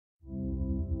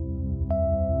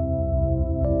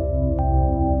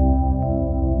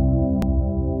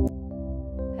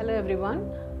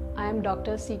everyone. I am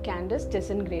Dr.C.Candace,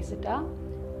 Jessin, Graceta,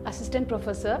 Assistant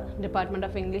Professor, Department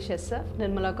of English SF,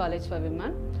 Nirmala College for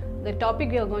Women. The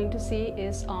topic we are going to see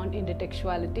is on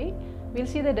intertextuality. We'll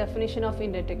see the definition of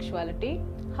intertextuality,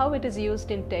 how it is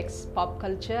used in text, pop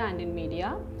culture and in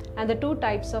media, and the two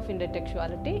types of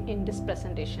intertextuality in this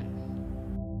presentation.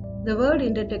 The word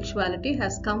intertextuality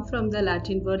has come from the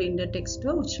Latin word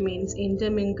intertexto, which means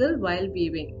intermingle while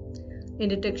weaving.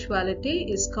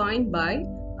 Intertextuality is coined by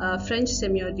French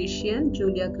semiotician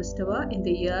Julia Kristeva in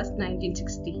the year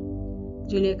 1960.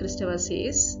 Julia Kristeva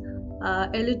says,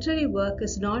 a literary work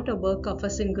is not a work of a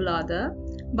single author,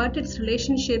 but its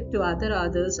relationship to other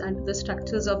authors and to the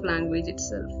structures of language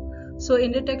itself. So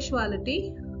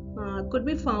intertextuality could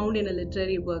be found in a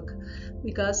literary work,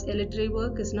 because a literary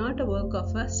work is not a work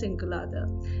of a single author.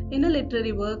 In a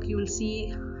literary work, you will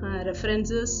see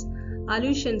references,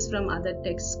 allusions from other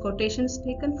texts, quotations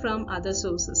taken from other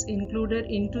sources included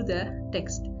into the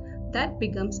text. That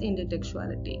becomes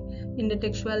intertextuality.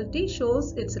 Intertextuality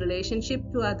shows its relationship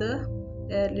to other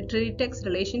literary text,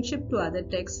 relationship to other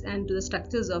texts, and to the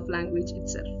structures of language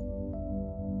itself.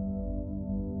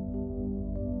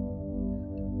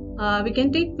 We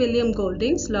can take William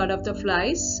Golding's Lord of the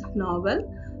Flies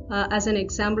novel as an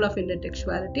example of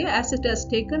intertextuality, as it has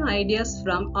taken ideas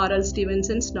from R.L.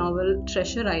 Stevenson's novel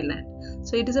Treasure Island.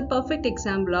 So it is a perfect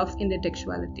example of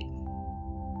intertextuality.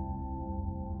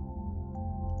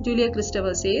 Julia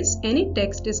Kristeva says, any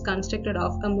text is constructed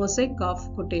of a mosaic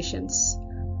of quotations,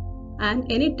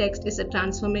 and any text is a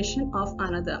transformation of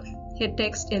another. A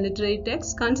text, a literary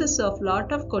text, consists of a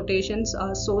lot of quotations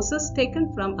or sources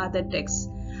taken from other texts,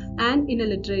 and in a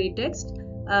literary text,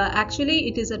 actually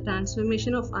it is a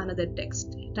transformation of another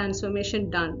text, transformation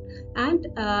done. And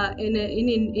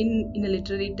in a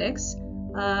literary text,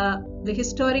 the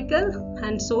historical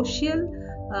and social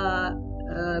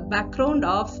background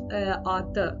of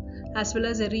author, as well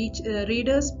as a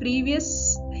reader's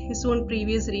his own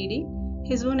previous reading,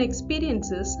 his own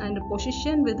experiences and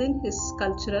position within his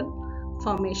cultural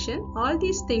formation, all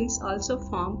these things also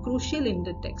form crucial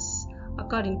intertexts,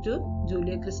 according to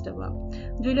Julia Kristeva.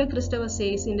 Julia Kristeva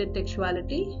says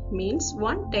intertextuality means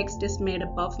one text is made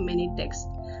up of many texts,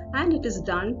 and it is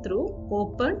done through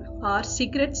open or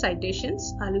secret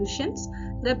citations, allusions,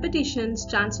 repetitions,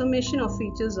 transformation of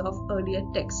features of earlier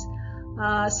texts.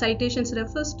 Citations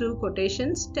refers to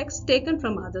quotations, texts taken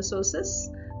from other sources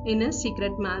in a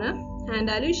secret manner, and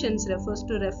allusions refers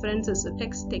to references to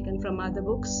texts taken from other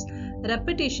books.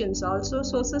 Repetitions also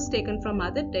sources taken from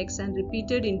other texts and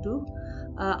repeated into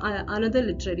another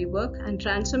literary work. And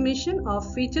transformation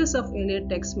of features of earlier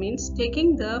text means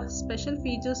taking the special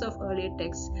features of earlier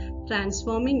text,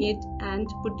 transforming it and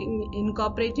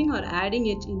incorporating or adding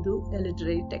it into a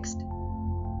literary text.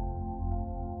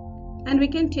 And we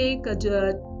can take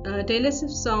Taylor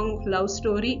Swift's song Love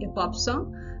Story, a pop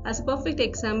song, as a perfect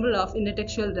example of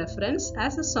intertextual reference,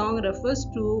 as the song refers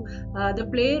to the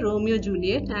play Romeo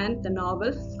Juliet and the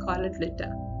novel Scarlet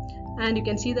Letter. And you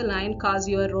can see the line, "Cause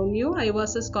you are Romeo, I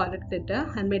was a Scarlet Letter,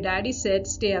 and my daddy said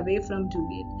stay away from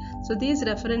Juliet." So these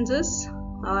references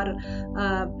are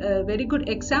very good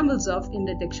examples of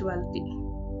intertextuality.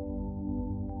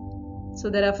 So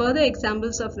there are further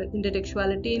examples of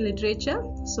intertextuality in literature.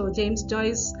 So James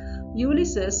Joyce's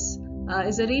Ulysses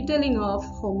is a retelling of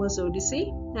Homer's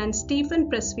Odyssey, and Stephen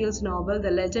Pressfield's novel The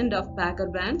Legend of Bagger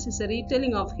Vance is a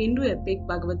retelling of Hindu epic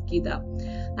Bhagavad Gita.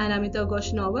 And Amitav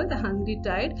Ghosh's novel The Hungry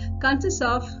Tide consists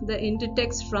of the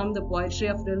intertext from the poetry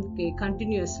of Rilke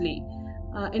continuously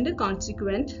in the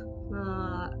consequent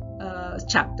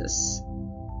chapters.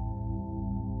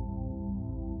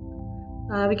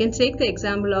 We can take the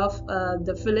example of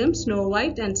the film Snow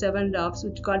White and Seven Dwarfs,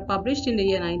 which got published in the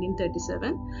year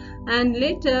 1937, and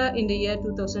later in the year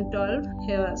 2012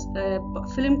 a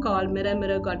film called Mirror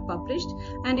Mirror got published,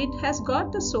 and it has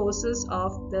got the sources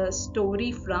of the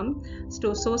story from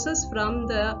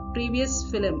the previous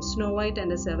film Snow White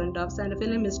and the Seven Dwarfs, and the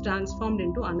film is transformed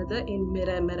into another in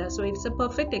Mirror Mirror. So it's a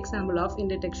perfect example of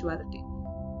intertextuality.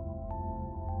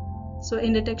 So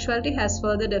intertextuality has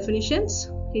further definitions.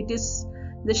 It is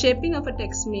the shaping of a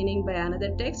text meaning by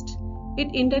another text.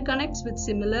 It interconnects with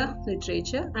similar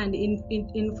literature and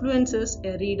influences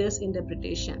a reader's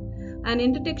interpretation. And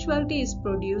intertextuality is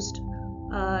produced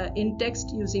in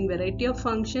text using variety of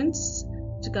functions,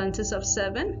 which consists of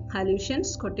 7: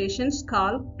 allusions, quotations,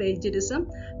 call, plagiarism,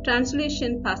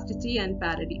 translation, pastiche, and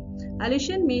parody.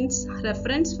 Allusion means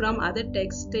reference from other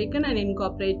texts taken and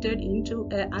incorporated into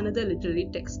another literary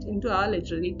text, into our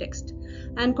literary text.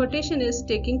 And quotation is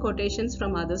taking quotations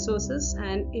from other sources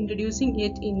and introducing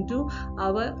it into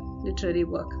our literary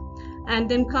work. And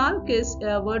then calque is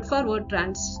word for word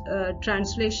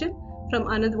translation from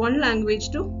one language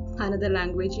to another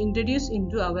language introduced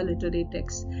into our literary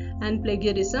text. And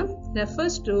plagiarism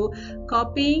refers to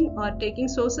copying or taking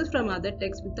sources from other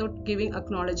texts without giving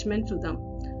acknowledgement to them.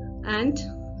 And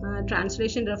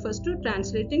translation refers to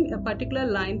translating a particular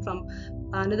line from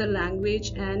another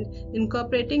language and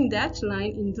incorporating that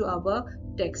line into our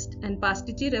text. And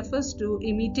pastiche refers to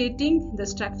imitating the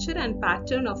structure and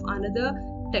pattern of another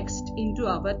text into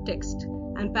our text.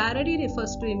 And parody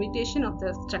refers to imitation of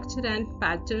the structure and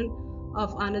pattern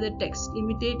of another text,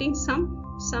 imitating some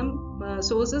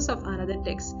sources of another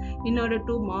text in order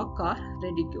to mock or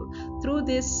ridicule. Through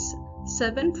these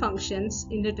 7 functions,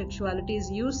 intertextuality is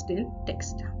used in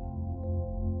text.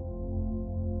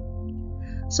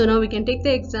 So now we can take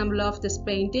the example of this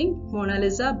painting, Mona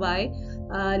Lisa by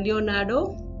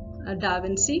Leonardo da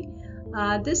Vinci.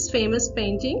 This famous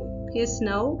painting is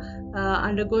now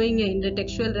undergoing an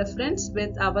intertextual reference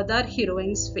with avatar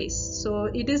heroine's face. So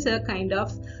it is a kind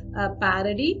of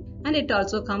parody, and it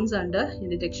also comes under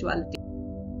intertextuality.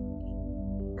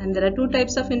 And there are 2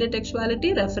 types of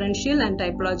intertextuality, referential and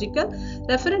typological.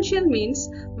 Referential means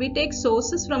we take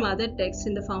sources from other texts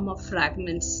in the form of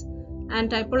fragments. And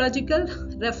typological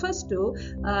refers to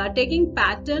taking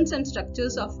patterns and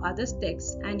structures of other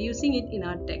texts and using it in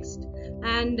our text.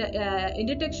 And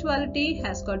intertextuality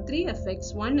has got 3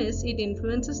 effects. One is it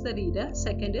influences the reader.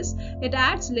 Second is it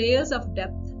adds layers of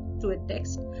depth to a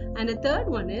text. And the third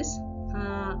one is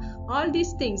all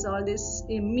these things, all these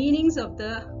meanings of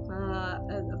the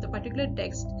particular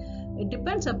text, it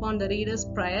depends upon the reader's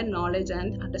prior knowledge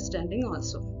and understanding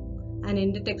also. And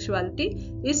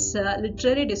intertextuality is a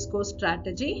literary discourse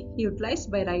strategy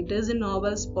utilized by writers in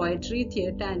novels, poetry,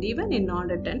 theatre, and even in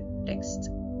non-written texts.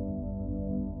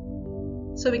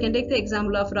 So we can take the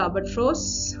example of Robert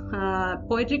Frost's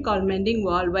poetry called Mending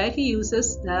Wall, where he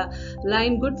uses the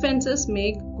line, good fences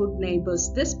make good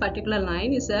neighbors. This particular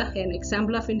line is an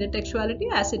example of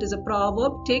intertextuality, as it is a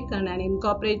proverb taken and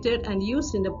incorporated and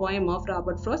used in the poem of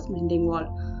Robert Frost's Mending Wall.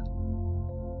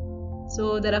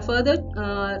 So there are further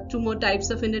 2 more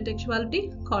types of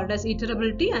intertextuality called as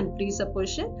iterability and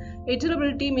presupposition.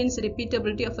 Iterability means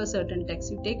repeatability of a certain text.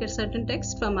 You take a certain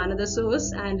text from another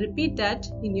source and repeat that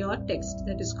in your text.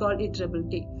 That is called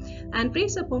iterability. And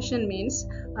presupposition means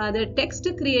the text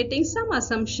creating some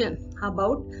assumption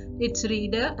about its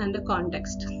reader and the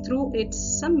context. Through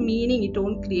its some meaning it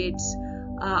own creates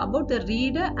about the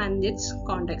reader and its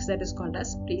context. That is called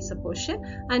as presupposition.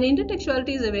 And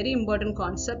intertextuality is a very important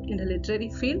concept in the literary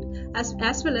field as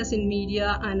well as in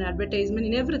media and advertisement,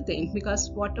 in everything, because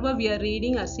whatever we are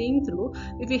reading or seeing through,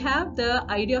 if we have the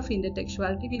idea of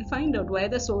intertextuality, we'll find out where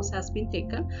the source has been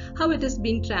taken, how it has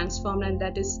been transformed, and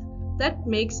that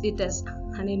makes it as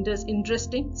an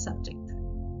interesting subject.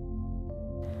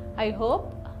 I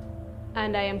hope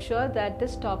and I am sure that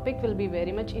this topic will be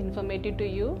very much informative to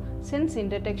you, since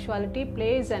intertextuality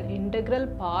plays an integral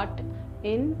part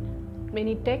in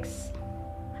many texts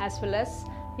as well as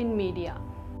in media.